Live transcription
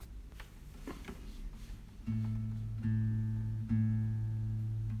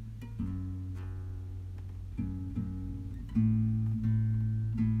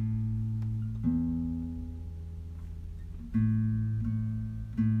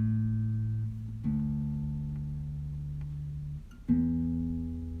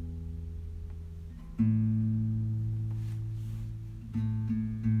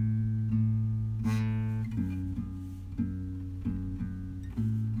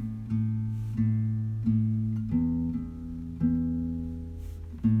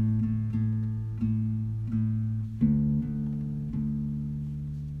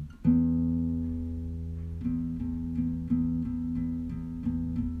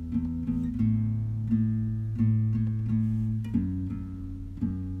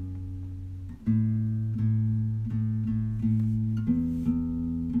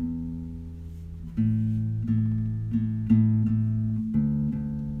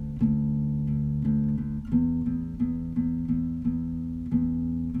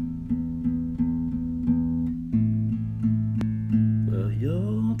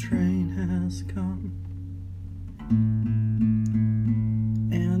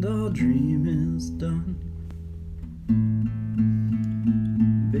dream is done.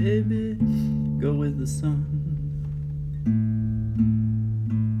 Baby, go with the sun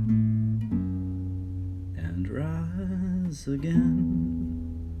and rise again.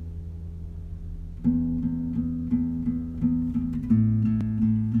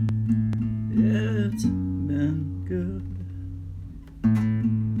 It's been good.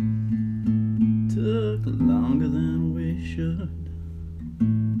 Took longer than we should.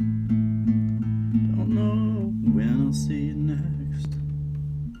 Don't know when I'll see you next.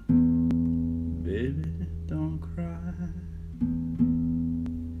 Baby, don't cry.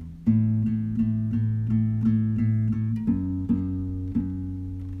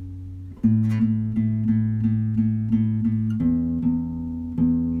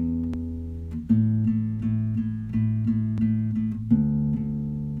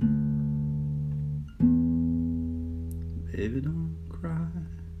 Baby, don't cry.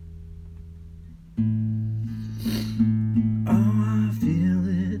 Oh, I feel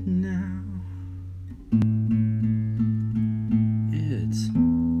it now. It's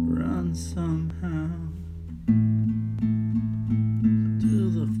run somehow to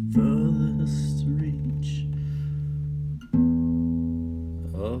the furthest reach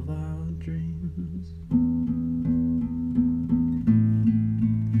of our dreams.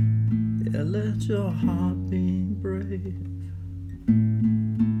 Yeah, let your heart be brave.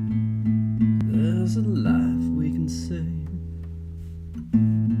 There's a life we can save.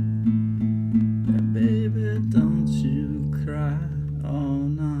 Yeah, baby, don't you cry. Oh,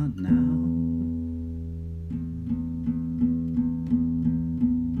 not now.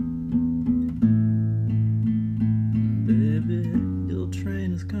 Baby, your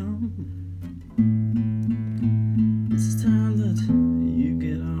train has come. It's time that you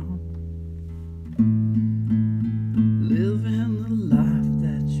get on. Living the life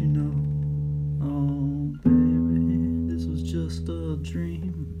that you know. Oh, baby, this was just a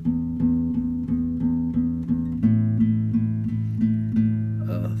dream.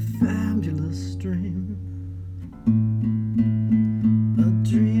 A fabulous dream. A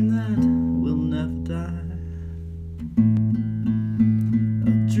dream that will never die. A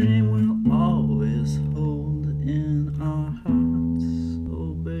dream we'll always hold in our hearts.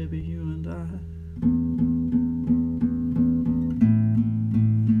 Oh, baby, you and I.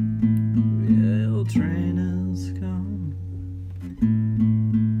 Train has come.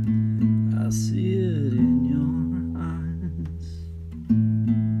 I see it in your eyes.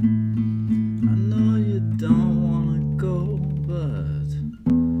 I know you don't wanna go, but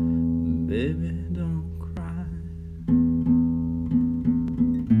baby, don't cry.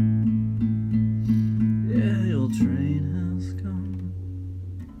 Yeah, your train has come,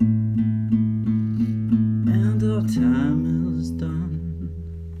 and our time is done.